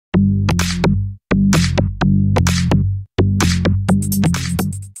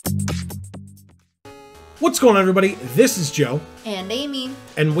What's going on, everybody? This is Joe. And Amy.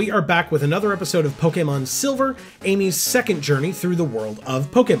 And we are back with another episode of Pokemon Silver, Amy's second journey through the world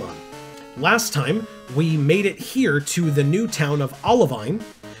of Pokemon. Last time, we made it here to the new town of Olivine.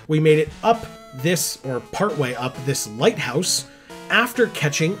 We made it up this, or partway up this lighthouse, after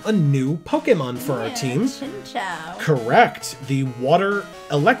catching a new Pokemon for our team. Chinchou. Correct. The water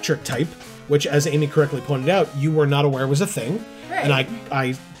electric type, which, as Amy correctly pointed out, you were not aware was a thing. Right. And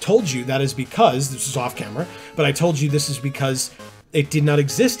I told you that is because, this is off camera, but I told you this is because it did not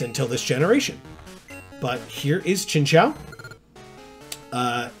exist until this generation. But here is Chinchou.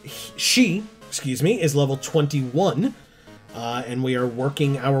 She is level 21. And we are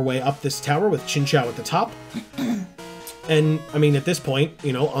working our way up this tower with Chinchou at the top. And, I mean, at this point,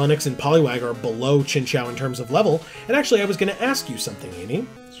 you know, Onix and Poliwag are below Chinchou in terms of level. And actually, I was going to ask you something, Amy.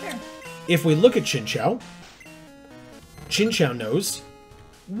 Sure. If we look at Chinchou, Chinchou knows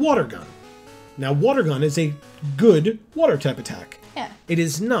Water Gun. Now, Water Gun is a good water type attack. Yeah. It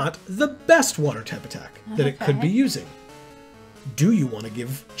is not the best water type attack that it could be using. Do you want to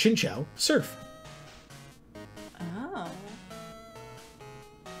give Chinchou Surf? Oh.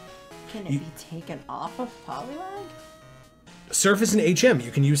 Can it be taken off of Poliwag? Surf is an HM.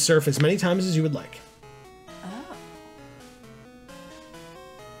 You can use Surf as many times as you would like. Oh.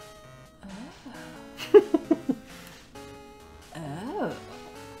 Oh.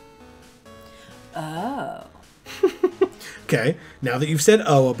 Oh. Okay, now that you've said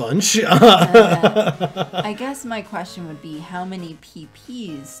 "oh" a bunch, I guess my question would be, how many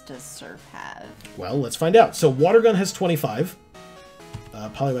PPs does Surf have? well, let's find out. So Water Gun has 25.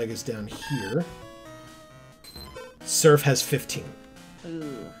 Poliwag is down here. Surf has 15.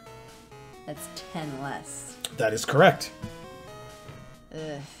 Ooh. That's 10 less. That is correct. Ugh.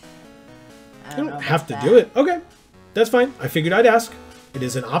 I You know don't have to about do it. Okay, that's fine. I figured I'd ask. It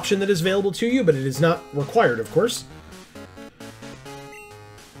is an option that is available to you, but it is not required, of course.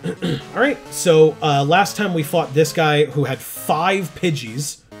 Alright, so last time we fought this guy who had 5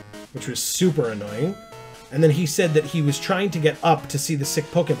 Pidgeys, which was super annoying. And then he said that he was trying to get up to see the sick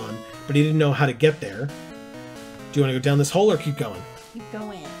Pokemon, but he didn't know how to get there. Do you want to go down this hole or keep going? Keep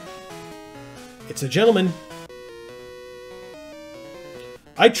going. It's a gentleman.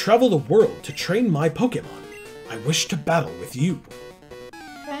 I travel the world to train my Pokemon. I wish to battle with you.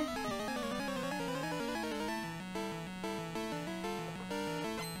 Okay.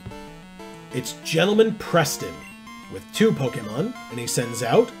 It's Gentleman Preston with 2 Pokemon, and he sends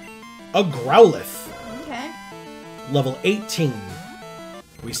out a Growlithe, Okay. level 18.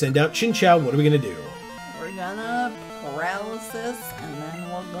 We send out Chinchou. What are we going to do? We're gonna paralysis and then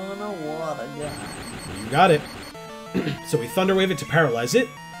we're gonna water gun. You got it. So we Thunder Wave it to paralyze it.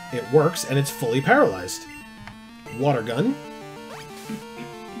 It works, and it's fully paralyzed. Water Gun.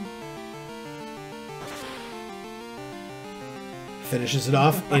 Finishes it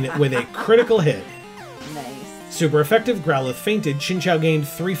off with a critical hit. Nice. Super effective. Growlithe fainted. Chinchou gained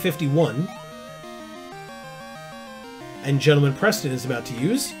 351. And Gentleman Preston is about to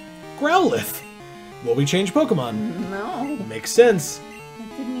use Growlithe. Will we change Pokemon? No. Makes sense. It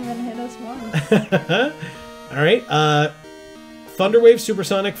didn't even hit us once. Alright, Thunder Wave,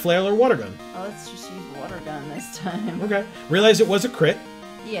 Supersonic, Flail, or Water Gun? Oh, let's just use water gun this time. Okay. Realize it was a crit,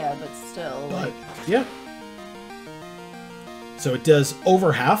 Yeah, but still. but yeah. So it does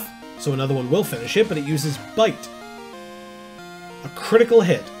over half, so another one will finish it, but it uses Bite. A critical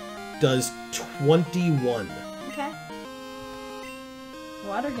hit does 21. Okay.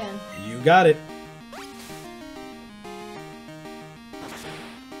 Water gun. You got it.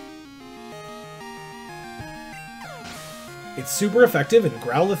 It's super effective, and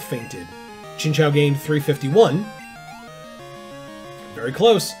Growlithe fainted. Chinchou gained 351. Very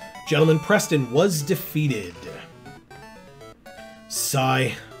close. Gentleman Preston was defeated.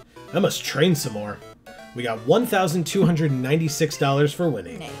 Sigh. I must train some more. We got $1,296 for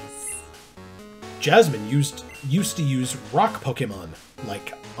winning. Nice. Jasmine used to use rock Pokemon,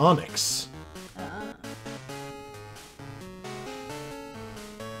 like Onix.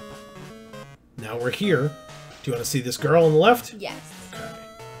 Now we're here. Do you want to see this girl on the left? Yes.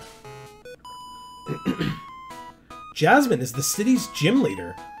 Okay. Jasmine is the city's gym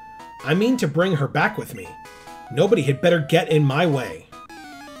leader. I mean to bring her back with me. Nobody had better get in my way.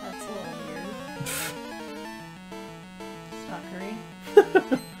 That's a little weird.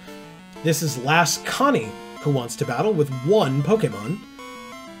 Stalkery. This is Lass Connie, who wants to battle with 1 Pokemon.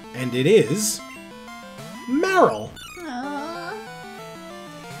 And it is... Meryl. Aww.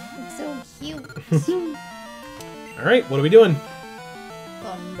 It's so cute. Alright, what are we doing?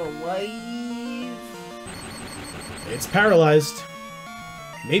 Thunder Wave. It's paralyzed.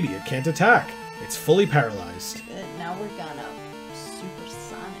 Maybe it can't attack. It's fully paralyzed. Good. Now we're gonna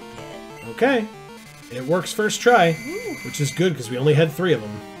supersonic it. Okay. It works first try, Ooh. which is good because we only had 3 of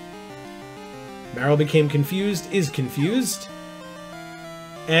them. Meryl became confused, is confused,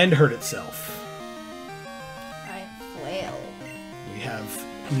 and hurt itself. I flail. We have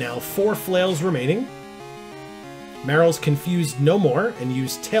now 4 flails remaining. Meryl's confused no more and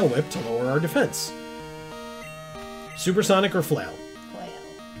used Tail Whip to lower our defense. Supersonic or flail? Flail.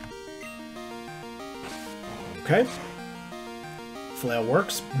 Okay. Flail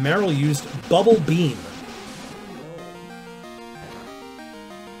works. Meryl used Bubble Beam.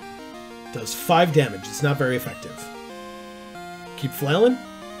 Does 5 damage. It's not very effective. Keep flailing.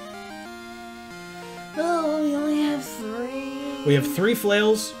 Oh, we only have 3. We have 3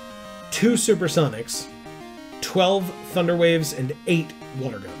 flails, 2 supersonics, 12 thunder waves, and 8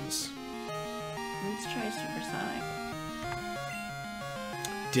 water guns. Let's try supersonic.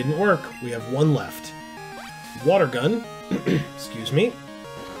 Didn't work. We have 1 left. Water gun. Excuse me.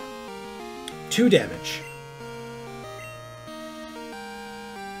 2 damage.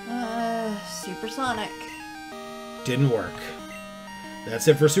 Supersonic. Didn't work. That's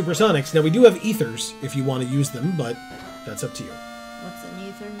it for supersonics. Now we do have ethers if you want to use them, but that's up to you. What's an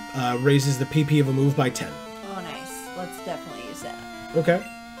ether? Raises the PP of a move by 10. Oh, nice. Let's definitely use that. Okay.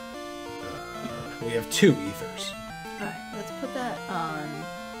 We have 2 ethers. Alright, let's put that on.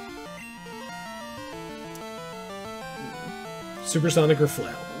 Supersonic or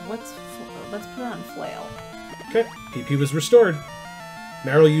flail? Let's put on flail. Okay. PP was restored.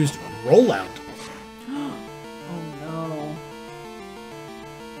 Meryl used rollout. Oh no.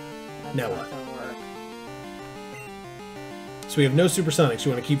 That's Now not what? gonna work. So we have no supersonics.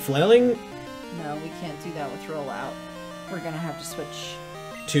 You want to keep flailing? No, we can't do that with rollout. We're gonna have to switch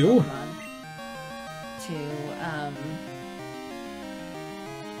 2. Pokemon to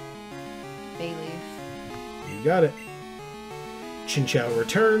Bayleaf. You got it. Chinchou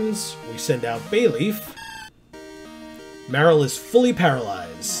returns. We send out Bayleaf. Meryl is fully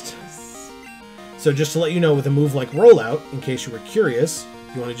paralyzed. Nice. So just to let you know, with a move like Rollout, in case you were curious,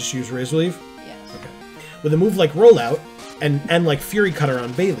 you want to just use Razor Leaf? Yes. Okay. With a move like Rollout, and like Fury Cutter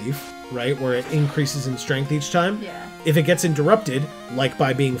on Bayleaf, right, where it increases in strength each time, Yeah. if it gets interrupted, like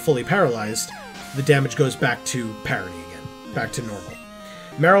by being fully paralyzed, the damage goes back to parity again, back to normal.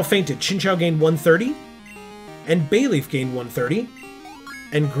 Meryl fainted. Chinchou gained 130, and Bayleaf gained 130,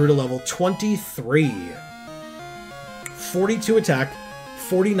 and grew to level 23. 42 attack,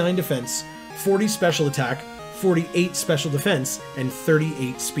 49 defense, 40 special attack, 48 special defense, and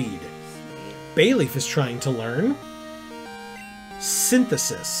 38 speed. Bayleaf is trying to learn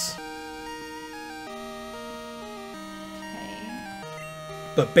Synthesis. Okay.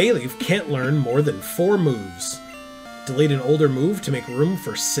 But Bayleaf can't learn more than 4 moves. Delete an older move to make room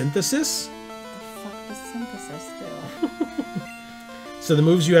for Synthesis? What the fuck does synthesis do? So the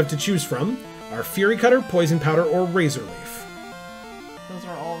moves you have to choose from are Fury Cutter, Poison Powder, or Razor Leaf. Those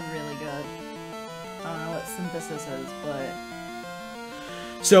are all really good. I don't know what synthesis is,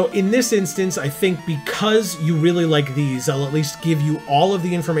 but So in this instance, I think because you really like these, I'll at least give you all of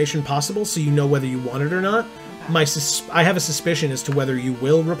the information possible so you know whether you want it or not. okay. I have a suspicion as to whether you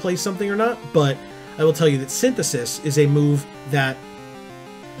will replace something or not, but I will tell you that Synthesis is a move that,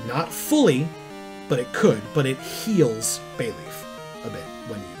 not fully, but it could, but it heals Bayleaf a bit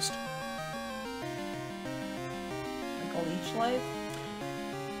when used. Like a leech life?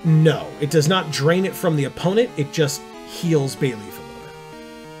 No, it does not drain it from the opponent, it just heals Bayleaf a little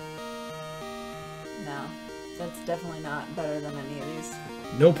bit. No. That's definitely not better than any of these.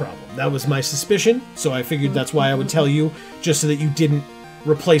 No problem. That was my suspicion, so I figured that's why I would tell you, just so that you didn't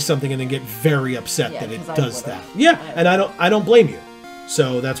replace something and then get very upset Yeah, that it 'cause I does would've. that. Yeah, and I don't blame you.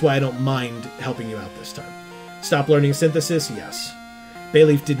 So that's why I don't mind helping you out this time. Stop learning Synthesis? Yes.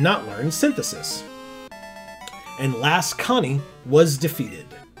 Bayleaf did not learn Synthesis. And last Connie was defeated.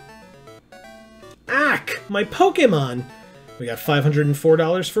 Ack! My Pokémon! We got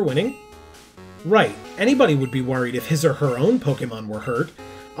 $504 for winning. Right, anybody would be worried if his or her own Pokémon were hurt.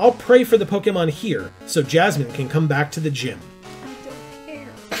 I'll pray for the Pokémon here, so Jasmine can come back to the gym. I don't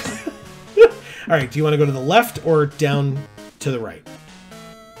care. Alright, do you want to go to the left or down to the right?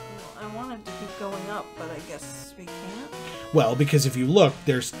 Well, I wanted to keep going up, but I guess we can't. Well, because if you look,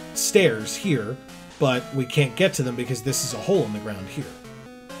 there's stairs here, but we can't get to them because this is a hole in the ground here.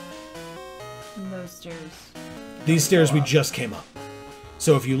 And those stairs. These stairs go we up. just came up.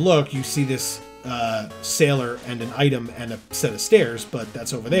 So if you look, you see this sailor and an item and a set of stairs, but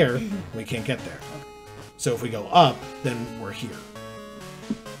that's over there. We can't get there. So if we go up, then we're here.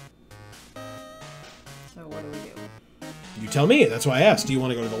 So what do we do? You tell me. That's why I asked. Do you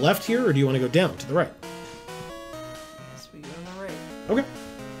want to go to the left here, or do you want to go down to the right? Yes, we go to the right. Okay.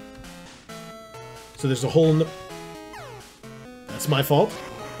 So there's a hole in the... That's my fault.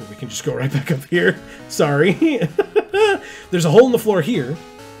 But we can just go right back up here. Sorry. There's a hole in the floor here.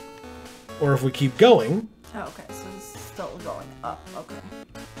 Or if we keep going... Oh, okay. So this is still going up. Okay.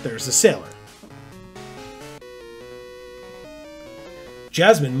 There's a sailor.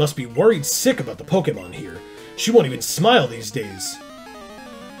 Jasmine must be worried sick about the Pokémon here. She won't even smile these days.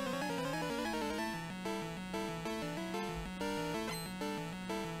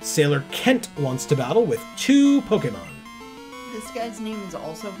 Sailor Kent wants to battle with 2 Pokémon. This guy's name is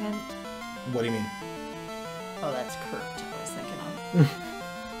also Kent? What do you mean? Oh, that's Kurt. I was thinking of.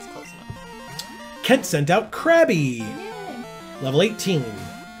 It's close enough. Kent sent out Krabby. Yay. Level 18.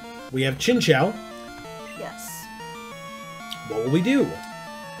 We have Chinchou. Yes. What will we do?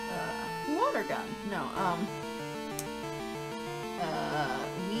 Water gun. No,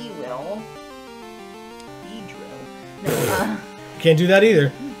 we will... Beedrill. No, Can't do that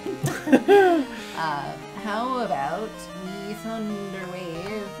either. how about we Thunder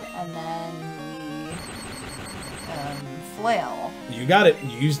Wave and then we Flail? You got it.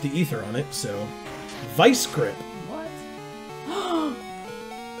 You used the ether on it, so... Vice Grip. What?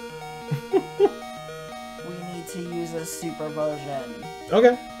 We need to use a super potion.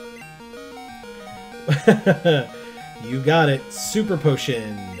 Okay. You got it. Super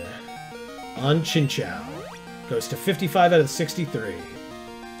Potion. On Chinchou. Goes to 55 out of 63.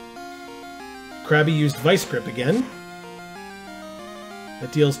 Krabby used Vice Grip again.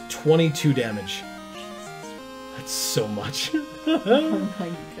 That deals 22 damage. That's so much. Oh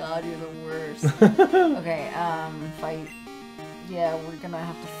my god, you're the worst. Okay, fight. Yeah, we're gonna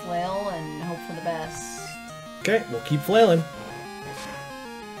have to flail and hope for the best. Okay, we'll keep flailing.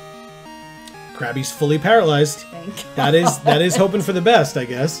 Krabby's fully paralyzed. Thank That is hoping for the best, I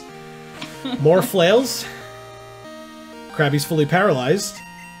guess. More flails. Krabby's fully paralyzed.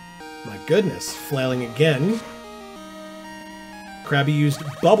 My goodness, flailing again. Krabby used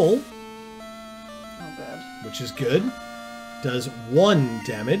Bubble, Oh god. which is good. Does 1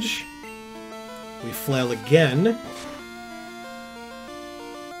 damage. We flail again.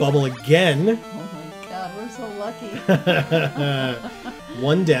 Bubble again. Oh my god, we're so lucky.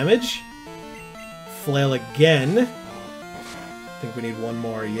 1 damage. Flail again. I think we need 1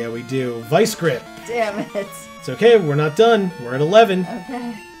 more. Yeah, we do. Vice Grip. Damn it. It's okay, we're not done. We're at 11.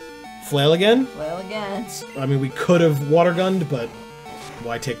 Okay. Flail again. Flail again. I mean, we could have water gunned, but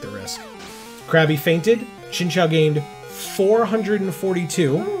why take the risk? Krabby fainted. Chinchou gained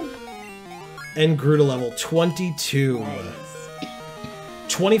 442 and grew to level 22. Nice.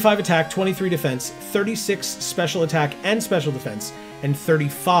 25 attack, 23 defense, 36 special attack and special defense, and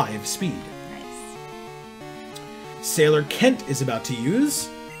 35 speed. Nice. Sailor Kent is about to use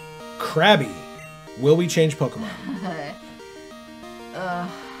Krabby. Will we change Pokemon?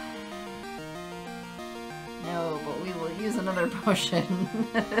 No, but we will use another potion.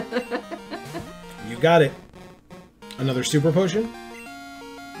 You got it. Another super potion?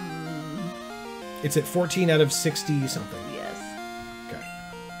 It's at 14 out of 60 something. Yes. Okay.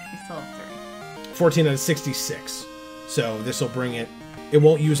 We still have 3. 14 out of 66. So this will bring it... It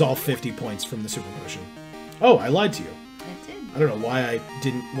won't use all 50 points from the super potion. Oh, I lied to you. It did. I don't know why I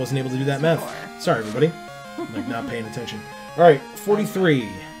wasn't able to do that math. Sure. Sorry, everybody. I'm like not paying attention. All right, 43.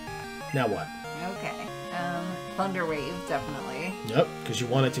 Now what? Okay. Thunder Wave, definitely. Yep, because you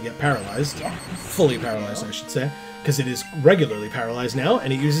want it to get paralyzed. Yes. Fully paralyzed, I should say. Because it is regularly paralyzed now,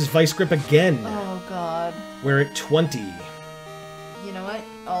 and it uses Vice Grip again. Oh, God. We're at 20. You know what?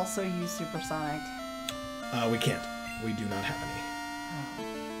 Also use Supersonic. We can't. We do not have any.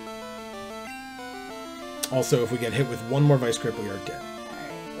 Oh. Also, if we get hit with 1 more Vice Grip, we are dead.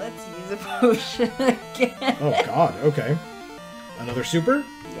 Alright, let's use a potion again. Oh, God. Okay. Another super?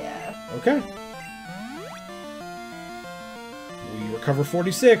 Yeah. Okay. We recover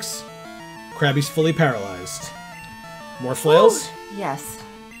 46. Krabby's fully paralyzed. More flails? Ooh, yes.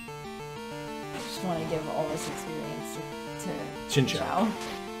 I just want to give all this experience to Chinchou.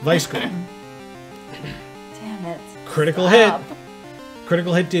 Vice Grip. Damn it. Critical Stop. hit.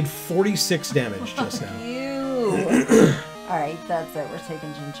 Critical hit did 46 damage just now. You. Alright, that's it. We're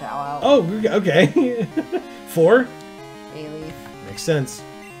taking Chinchou out. Oh, okay. 4? Bayleaf. Makes sense.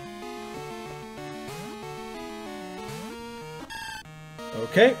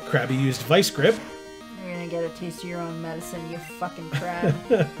 Okay, Krabby used Vice Grip. You're gonna get a taste of your own medicine, you fucking crab.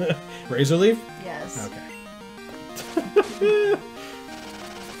 Razor Leaf? Yes. Okay.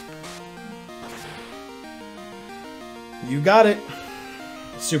 You got it.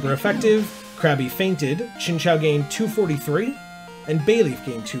 Super effective. Krabby fainted, Chinchou gained 243, and Bayleaf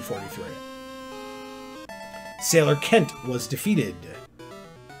gained 243. Sailor Kent was defeated.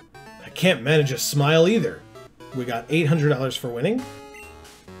 I can't manage a smile either. We got $800 for winning.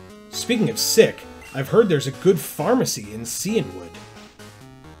 Speaking of sick, I've heard there's a good pharmacy in Cianwood.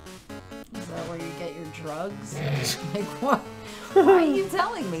 Is that where you get your drugs? Like, what? Why are you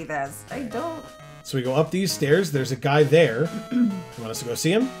telling me this? I don't. So we go up these stairs. There's a guy there. You want us to go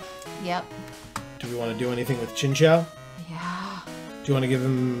see him? Yep. Do we want to do anything with Chinchou? Yeah. Do you want to give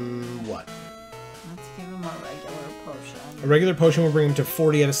him what? Let's give him a regular potion. A regular potion will bring him to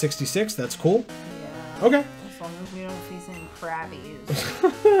 40 out of 66. That's cool. Yeah. Okay. As long as we don't face any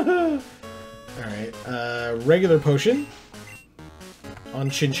Krabbies. Alright. Regular potion on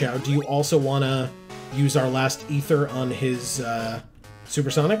Chinchou. Do you also want to use our last ether on his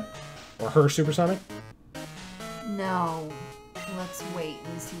supersonic? Or her supersonic? No. Let's wait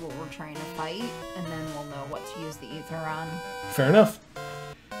and see what we're trying to fight, and then we'll know what to use the ether on. Fair enough.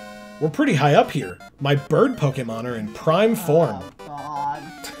 We're pretty high up here. My bird Pokemon are in prime form. Oh, God.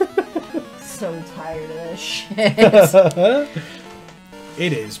 So tired of this shit.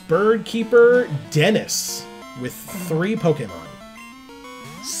 It is Bird Keeper Dennis with 3 Pokemon.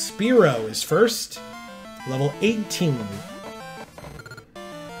 Spearow is first, level 18.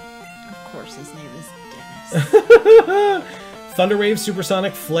 Of course, his name is Dennis. Thunderwave,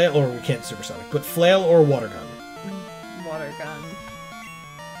 Supersonic, Flail, or we can't Supersonic, but Flail or Water Gun. Water gun.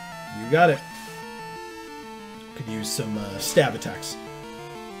 You got it. Could use some stab attacks.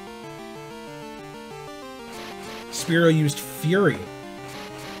 Spearow used Fury.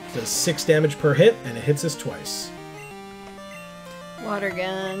 Does 6 damage per hit, and it hits us twice. Water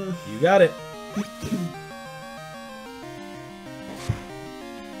gun. You got it.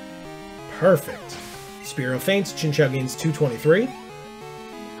 Perfect. Spearow faints, Chinchou gains 223.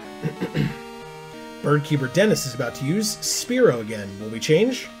 Birdkeeper Dennis is about to use Spearow again. Will we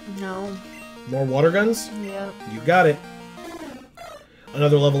change? No. More water guns? Yep. You got it.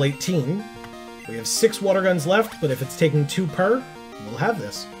 Another level 18. We have 6 water guns left, but if it's taking 2 per, we'll have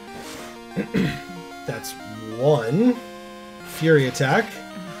this. That's 1. Fury attack.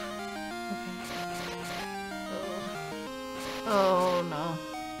 Oh, no.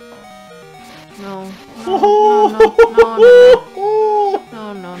 No. No.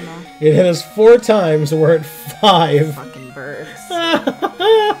 It hit us 4 times, and we're at 5. Fucking birds. Do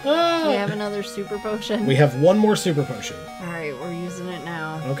we have another super potion? We have 1 more super potion. Alright, we're using it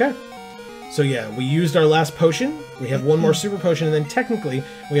now. Okay. So yeah, we used our last potion, we have 1 more super potion, and then technically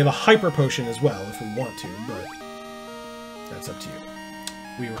we have a hyper potion as well if we want to, but that's up to you.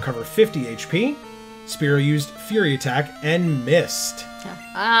 We recover 50 HP. Spearow used Fury attack and missed.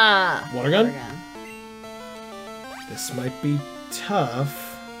 Ah! Water gun? This might be tough.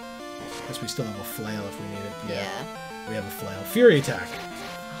 Guess we still have a flail if we need it. Yeah. We have a flail. Fury attack.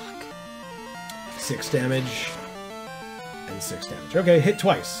 Fuck. 6 damage. And 6 damage. Okay, hit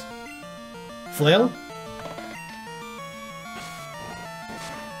twice. Flail.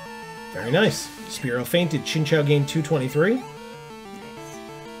 Very nice. Spearow fainted. Chinchou gained 223. Nice.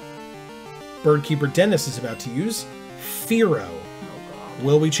 Birdkeeper Dennis is about to use Fearow. Oh god.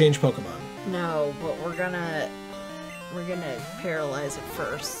 Will we change Pokemon? No, but we're gonna paralyze it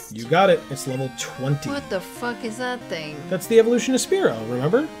first. You got it. It's level 20. What the fuck is that thing? That's the evolution of Spearow,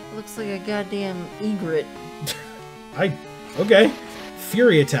 remember? Looks like a goddamn egret. Okay.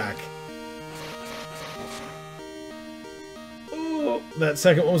 Fury attack. Oh, that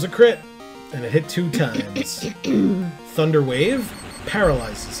second one was a crit. And it hit 2 times. Thunder Wave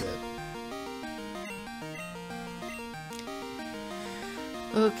paralyzes it.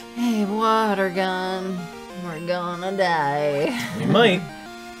 Okay, water gun. We're gonna die. We might.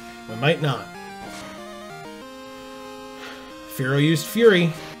 We might not. Fearow used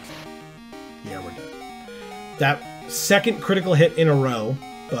Fury. Yeah, we're dead. That second critical hit in a row,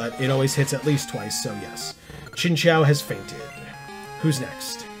 but it always hits at least twice, so yes. Chinchou has fainted. Who's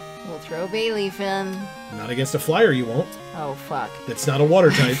next? We'll throw Bayleaf in. Not against a flyer, you won't. Oh, fuck. That's not a water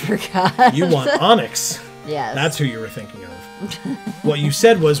I type. forgot. You want Onyx. Yes. That's who you were thinking of. What you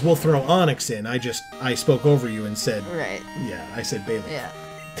said was, we'll throw Onyx in. I spoke over you and said... Right. Yeah, I said Bayleaf. Yeah.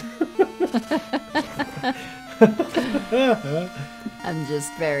 I'm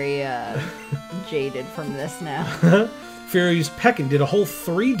just very jaded from this now. Fearow used Peck and did a whole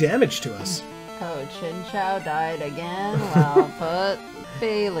 3 damage to us. Oh, Chinchou died again? Well, put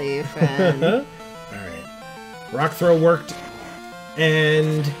Bayleaf in. Alright. Rock Throw worked,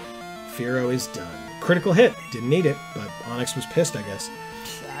 and Fearow is done. Critical hit. Didn't need it, but Onyx was pissed, I guess.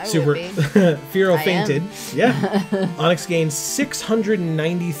 Super. would be. Firo I fainted. am. Yeah. Onyx gained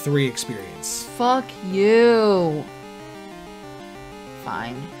 693 experience. Fuck you.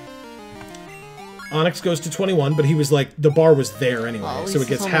 Fine. Onyx goes to 21, but he was like, the bar was there anyway, Well, at so it least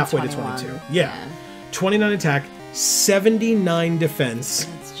gets it's only halfway to 21. 22. Yeah. 29 attack, 79 defense,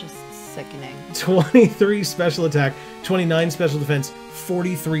 It's just sickening. 23 special attack, 29 special defense,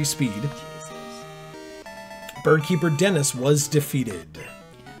 43 speed. Jesus. Birdkeeper Dennis was defeated.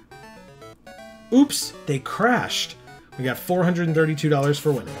 Yeah. Oops, they crashed. We got $432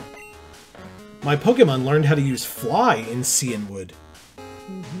 for winning. My Pokemon learned how to use Fly in Cianwood.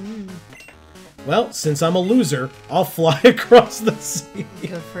 Well, since I'm a loser, I'll fly across the sea.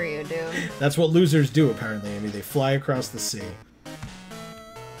 Good for you, dude. That's what losers do, apparently, Amy. They fly across the sea.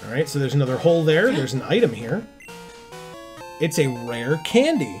 Alright, so there's another hole there. There's an item here. It's a rare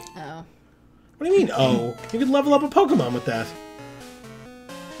candy. Oh. What do you mean, oh? You could level up a Pokemon with that.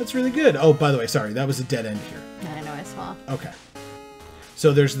 That's really good. Oh, by the way, sorry, that was a dead end here. I know, I saw. Okay.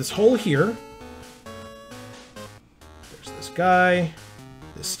 So there's this hole here. There's this guy.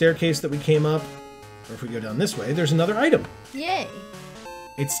 This staircase that we came up. Or if we go down this way, there's another item. Yay.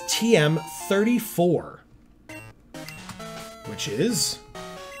 It's TM34. Which is...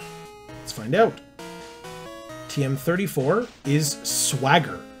 Let's find out. TM34 is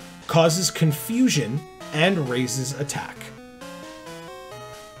Swagger. Causes confusion and raises attack.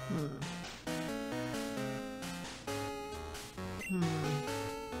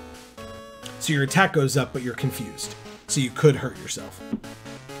 So your attack goes up, but you're confused. So you could hurt yourself.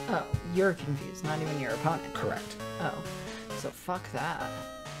 Oh, you're confused, not even your opponent. Correct. Oh, so fuck that.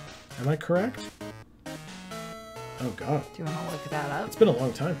 Am I correct? Oh god. Do you want to look that up? It's been a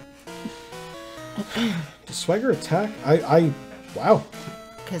long time. Does Swagger attack? Wow.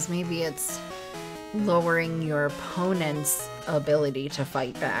 Because maybe it's lowering your opponent's ability to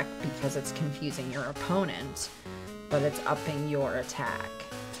fight back because it's confusing your opponent, but it's upping your attack.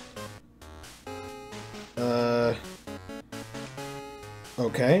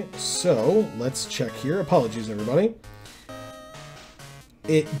 Okay, so let's check here. Apologies, everybody.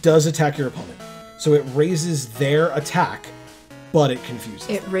 It does attack your opponent. So it raises their attack, but it confuses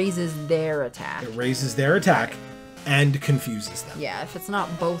It them. raises their attack. It raises their attack and confuses them. Yeah, if it's not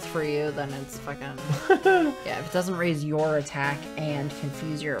both for you, then it's fucking... Yeah, if it doesn't raise your attack and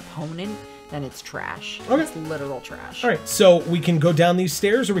confuse your opponent, then it's trash. Okay. It's literal trash. All right, so we can go down these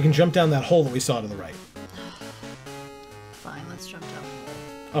stairs or we can jump down that hole that we saw to the right. Fine, let's jump down the hole.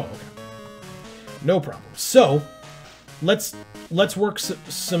 Oh, okay. No problem. So, let's work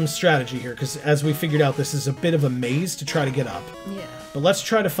some strategy here, because as we figured out, this is a bit of a maze to try to get up. Yeah. But let's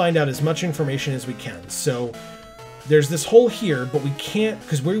try to find out as much information as we can. So, there's this hole here, but we can't,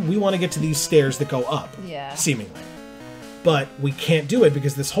 because we want to get to these stairs that go up, Yeah. seemingly. But we can't do it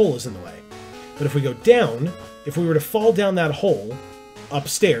because this hole is in the way. But if we go down, if we were to fall down that hole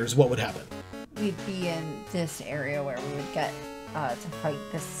upstairs, what would happen? We'd be in this area where we would get to fight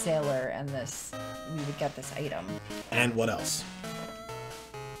this sailor, and we would get this item. And what else?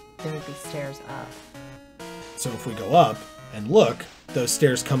 There would be stairs up. So if we go up and look, those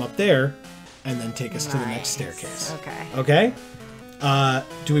stairs come up there and then take us to the next Nice. staircase. Okay. Okay?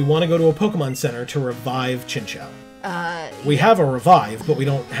 Do we want to go to a Pokemon Center to revive Chinchou? We yeah. have a revive, but we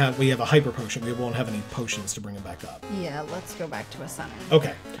have a hyper potion. We won't have any potions to bring him back up. Yeah, let's go back to a center.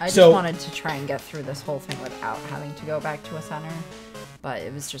 Okay. I just so wanted to try and get through this whole thing without having to go back to a center, but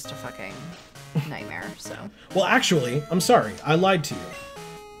it was just a fucking nightmare, so. well, actually, I'm sorry. I lied to you.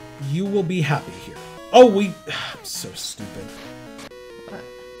 You will be happy here. Oh, I'm so stupid. What?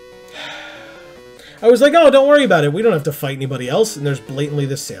 I was like, oh, don't worry about it. We don't have to fight anybody else, and there's blatantly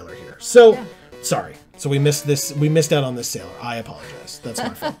this sailor here. So, Yeah. sorry. So we missed this. We missed out on this sailor. I apologize. That's my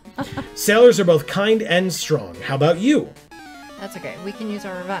fault. Sailors are both kind and strong. How about you? That's okay. We can use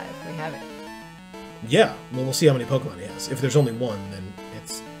our revive. We have it. Yeah. Well, we'll see how many Pokemon he has. If there's only one, then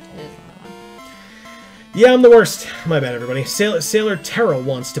it's... It is another one. Yeah, I'm the worst. My bad, everybody. Sailor Terra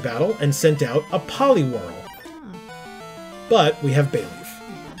wants to battle and sent out a Poliwhirl. But we have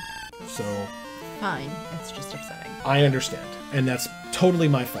Bayleaf. So... Fine. It's just upsetting. I understand. And that's totally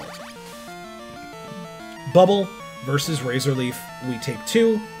my fault. Bubble versus Razor Leaf. We take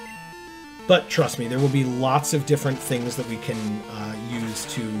 2. But trust me, there will be lots of different things that we can use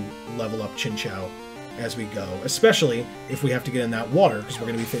to level up Chinchou as we go. Especially if we have to get in that water, because we're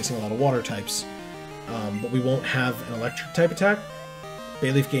going to be facing a lot of water types. But we won't have an electric type attack.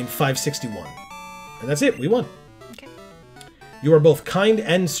 Bayleaf gained 561. And that's it. We won. You are both kind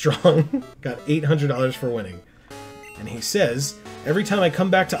and strong. Got $800 for winning. And he says, every time I come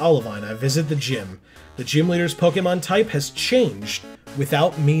back to Olivine, I visit the gym. The gym leader's Pokemon type has changed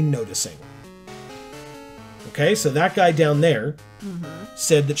without me noticing. Okay, so that guy down there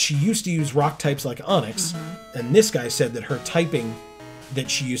said that she used to use rock types like Onix, and this guy said that her typing that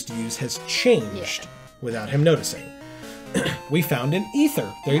she used to use has changed without him noticing. We found an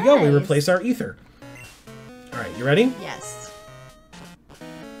ether. There you go, we replace our ether. Alright, you ready? Yes.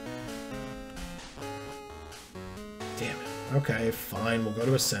 Damn it. Okay, fine, we'll go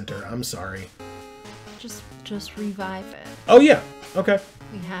to a center. I'm sorry. Just revive it. Oh yeah, okay.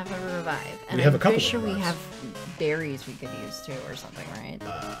 We have a revive. And We have a couple pretty sure of we revives. have berries we could use too or something, right?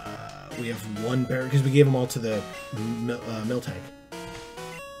 We have one berry, because we gave them all to the mill tank.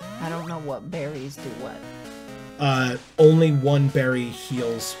 I don't know what berries do what. Only one berry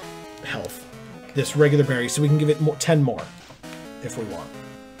heals health. This regular berry, so we can give it 10 more if we want.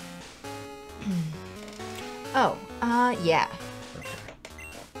 Oh, yeah. Okay.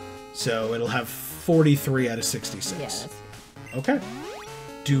 So it'll have 43 out of 66. Yeah, that's... Okay.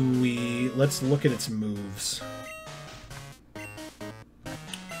 Let's look at its moves.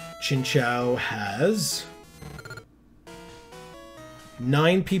 Chinchou has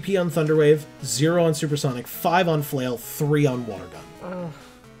 9 PP on Thunder Wave, 0 on Supersonic, 5 on Flail, 3 on Water Gun. Oh.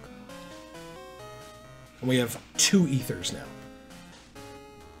 And we have 2 ethers now.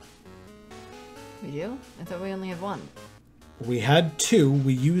 We do? I thought we only had one. We had 2,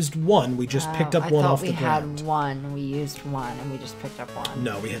 we used 1, we just picked up one off the ground. I thought we had one, we used 1, and we just picked up 1.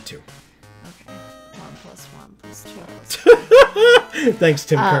 No, we had 2. Okay. 1 plus 1 plus 2. Thanks,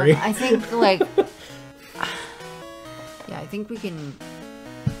 Tim Curry. I think, like... yeah, I think we can...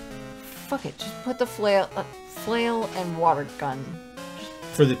 Fuck it, just put the flail and water gun.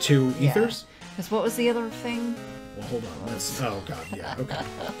 For the 2 ethers? Because what was the other thing? Well, hold on. Oh, God, yeah, okay.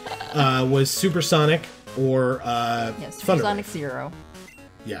 Was Supersonic or Yes, Supersonic 0.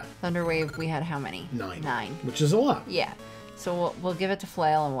 Yeah. Thunder Wave, we had how many? 9. 9. Which is a lot. Yeah. So we'll give it to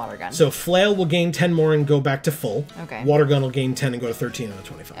Flail and Water Gun. So Flail will gain 10 more and go back to full. Okay. Water Gun will gain 10 and go to 13 out of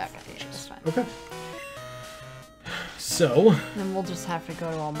 25. Okay, yeah, that's fine. Okay. So... Then we'll just have to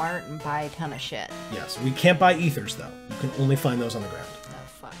go to a mart and buy a ton of shit. Yes, we can't buy ethers, though. You can only find those on the ground. Oh,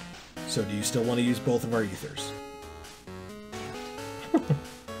 fuck. So do you still want to use both of our ethers?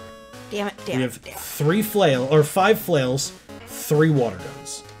 Damn it, damn We it. have 5 flails, 3 water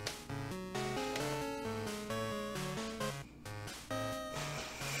guns.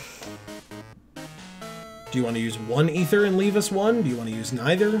 Do you want to use 1 ether and leave us 1? Do you want to use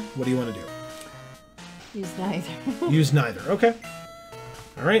neither? What do you want to do? Use neither. Use neither. Okay.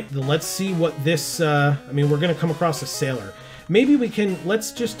 Alright, then let's see what this... I mean, we're going to come across a sailor. Maybe we can...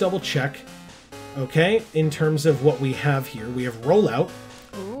 Let's just double check. Okay, in terms of what we have here. We have Rollout,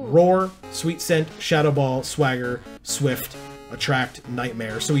 Roar, Sweet Scent, Shadow Ball, Swagger, Swift, Attract,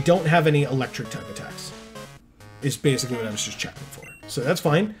 Nightmare. So we don't have any electric type attacks. Is basically what I was just checking for. So that's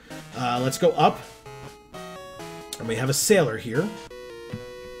fine. Let's go up. And we have a sailor here.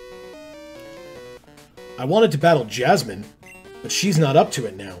 I wanted to battle Jasmine, but she's not up to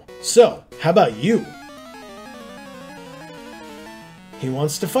it now. So, how about you? He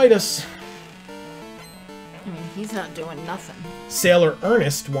wants to fight us. I mean, he's not doing nothing. Sailor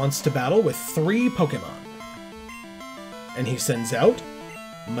Ernest wants to battle with 3 Pokemon. And he sends out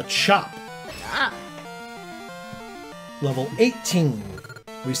Machop. Ah. Level 18.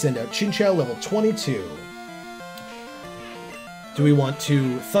 We send out Chinchou, level 22. Do we want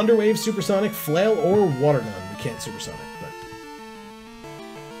to Thunder Wave, Supersonic, Flail, or Water Gun? We can't Supersonic, but...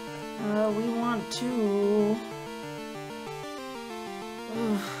 We want to... We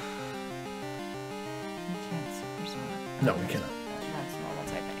can't Supersonic. No, we cannot. That's normal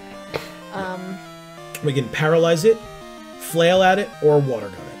type anyway. We can Paralyze it, Flail at it, or Water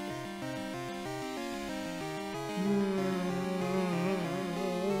Gun it.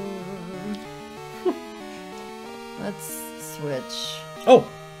 Let's switch. Oh!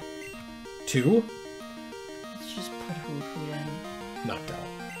 2. Let's just put Hoot in. Knocked out.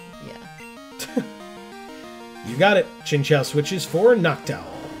 Yeah. You got it. Chinchou switches for Noctowl.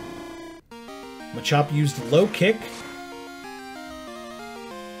 Machop used Low Kick.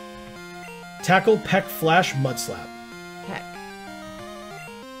 Tackle, Peck, Flash, Mud Slap. Heck.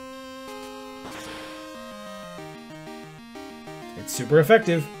 It's super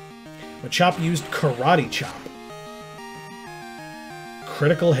effective. Machop used Karate Chop.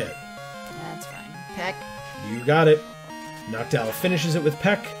 Critical hit. That's fine. Peck. You got it. Noctowl finishes it with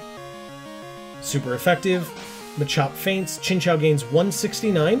Peck. Super effective. Machop faints. Chinchou gains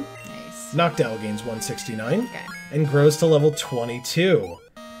 169. Nice. Noctowl gains 169. Okay. And grows to level 22.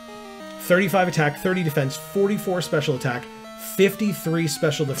 35 attack, 30 defense, 44 special attack, 53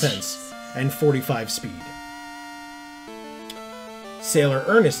 special defense, and 45 speed. Sailor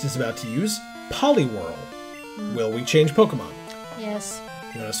Ernest is about to use Poliwhirl. Will we change Pokemon? Yes.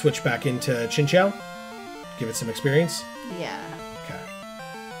 You want to switch back into Chinchou? Give it some experience? Yeah.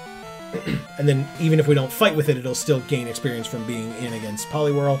 Okay. And then even if we don't fight with it, it'll still gain experience from being in against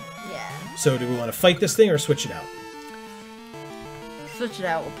Poliwhirl. Yeah. So do we want to fight this thing or switch it out? Switch it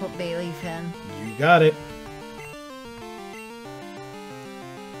out. We'll put Bayleaf in. You got it.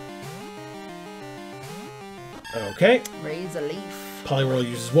 Okay. Raise a leaf. Poliwhirl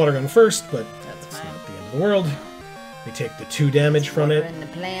uses Water Gun first, but That's it's fine. not the end of the world. We take the 2 damage from Water it. in the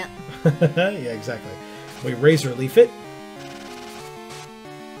plant. Yeah, exactly. We Razor Leaf it.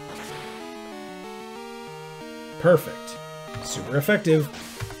 Perfect. Super effective.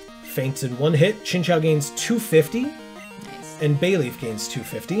 Faints in 1 hit. Chinchou gains 250. Nice. And Bayleaf gains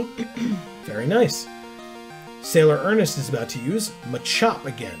 250. Very nice. Sailor Ernest is about to use Machop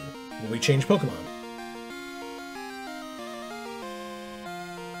again. Will we change Pokemon?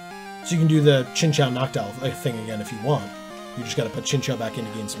 So you can do the Chinchou Noctowl thing again if you want. You just gotta put Chinchou back in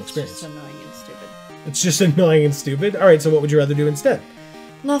to gain some experience. It's just annoying and stupid. It's just annoying and stupid? Alright, so what would you rather do instead?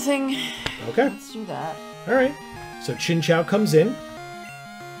 Nothing. Okay. Let's do that. Alright. So Chinchou comes in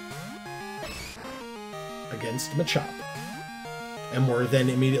against Machop. And we're then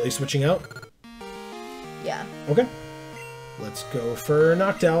immediately switching out? Yeah. Okay. Let's go for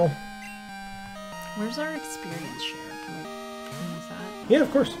Noctowl. Where's our experience share? Can we use that? Yeah, of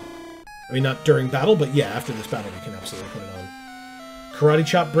course. I mean, not during battle, but yeah, after this battle we can absolutely put it on. Karate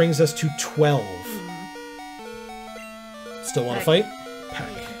Chop brings us to 12. Still want to fight? Pack.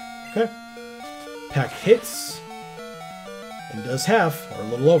 Okay. Pack hits. And does half, or a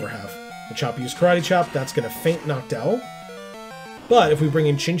little over half. Machop used Karate Chop, that's going to feint Noctowl. But if we bring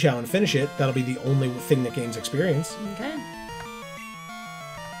in Chinchou and finish it, that'll be the only thing that gains experience. Okay.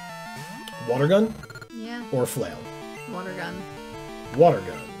 Water Gun Yeah. or Flail? Water gun. Water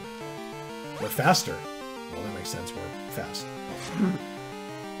Gun. We're faster. Well, that makes sense. We're fast.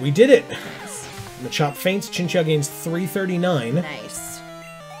 We did it! Machop faints. Chinchou gains 339. Nice.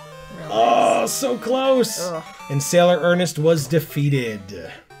 Real Oh, so close! Ugh. And Sailor Ernest was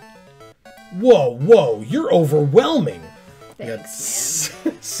defeated. Whoa, whoa, you're overwhelming! You got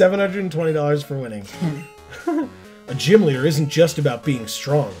 $720 for winning. A gym leader isn't just about being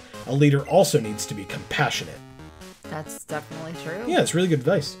strong. A leader also needs to be compassionate. That's definitely true. Yeah, it's really good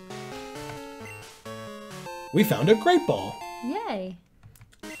advice. We found a great ball. Yay.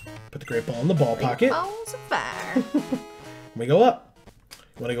 Put the great ball in the ball pocket. Balls of fire. We go up.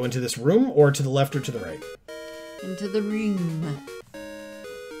 You want to go into this room or to the left or to the right? Into the room.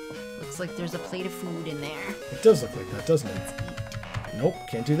 Looks like there's a plate of food in there. It does look like that, doesn't it? Nope,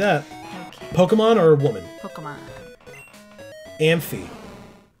 can't do that. Okay. Pokemon or woman? Pokemon. Amphi.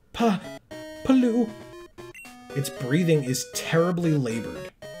 Paloo. Its breathing is terribly labored.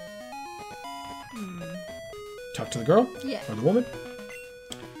 Talk to the girl? Yeah. Or the woman?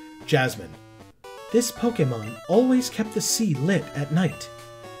 Jasmine. This Pokemon always kept the sea lit at night,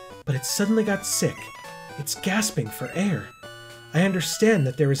 but it suddenly got sick. It's gasping for air. I understand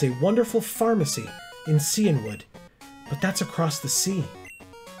that there is a wonderful pharmacy in Cianwood, but that's across the sea,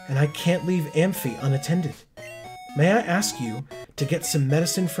 and I can't leave Amphi unattended. May I ask you to get some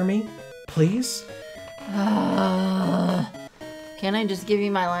medicine for me, please? Can I just give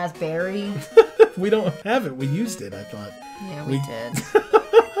you my last berry? We don't have it. We used it, I thought. Yeah, we did.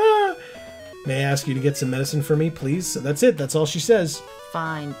 May I ask you to get some medicine for me, please? So that's it. That's all she says.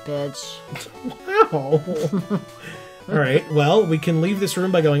 Fine, bitch. Wow. All right. Well, we can leave this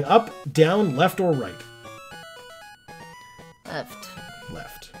room by going up, down, left, or right. Left.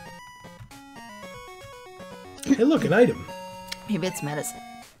 Left. Hey, look, an item. Maybe it's medicine.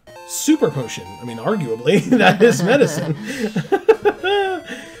 Super potion. I mean, arguably, that is medicine.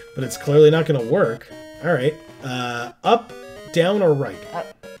 But it's clearly not going to work. All right. Up, down, or right? Up.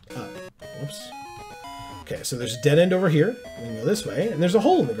 Up. Whoops. Okay, so there's a dead end over here. We can go this way, and there's a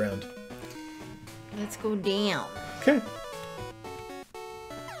hole in the ground. Let's go down. Okay.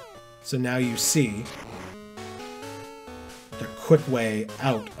 So now you see the quick way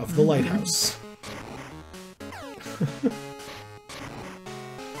out of the lighthouse.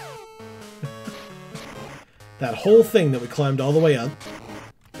 That whole thing that we climbed all the way up,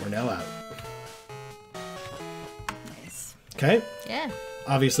 we're now out. Nice. Okay? Yeah.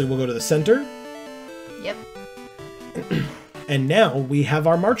 Obviously, we'll go to the center. Yep. And now we have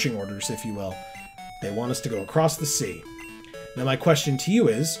our marching orders, if you will. They want us to go across the sea. Now my question to you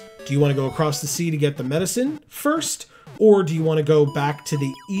is, Do you want to go across the sea to get the medicine first? Or do you want to go back to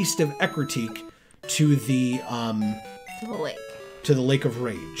the east of Ekritik to the lake. To the Lake of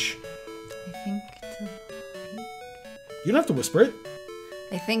Rage? I think to the lake. You don't have to whisper it.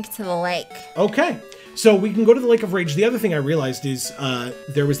 I think to the lake. Okay. So we can go to the Lake of Rage. The other thing I realized is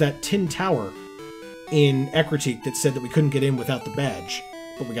there was that tin tower in Ekritik that said that we couldn't get in without the badge.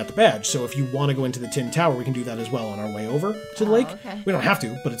 But we got the badge, so if you want to go into the tin tower, we can do that as well on our way over to the lake. Okay. We don't have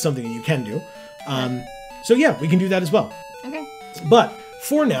to, but it's something that you can do. So yeah, we can do that as well. Okay. But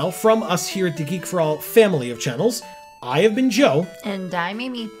for now, from us here at the Geek for All family of channels, I have been Joe. And I'm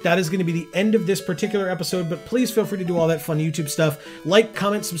Amy. That is going to be the end of this particular episode, but please feel free to do all that fun YouTube stuff. Like,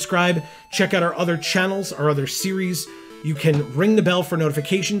 comment, subscribe, check out our other channels, our other series. You can ring the bell for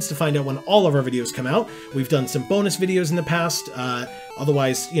notifications to find out when all of our videos come out. We've done some bonus videos in the past.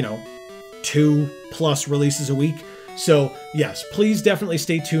 Otherwise, 2+ releases a week. So yes, please definitely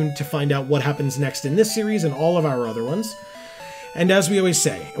stay tuned to find out what happens next in this series and all of our other ones. And as we always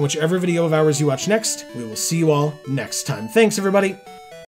say, in whichever video of ours you watch next, we will see you all next time. Thanks, everybody!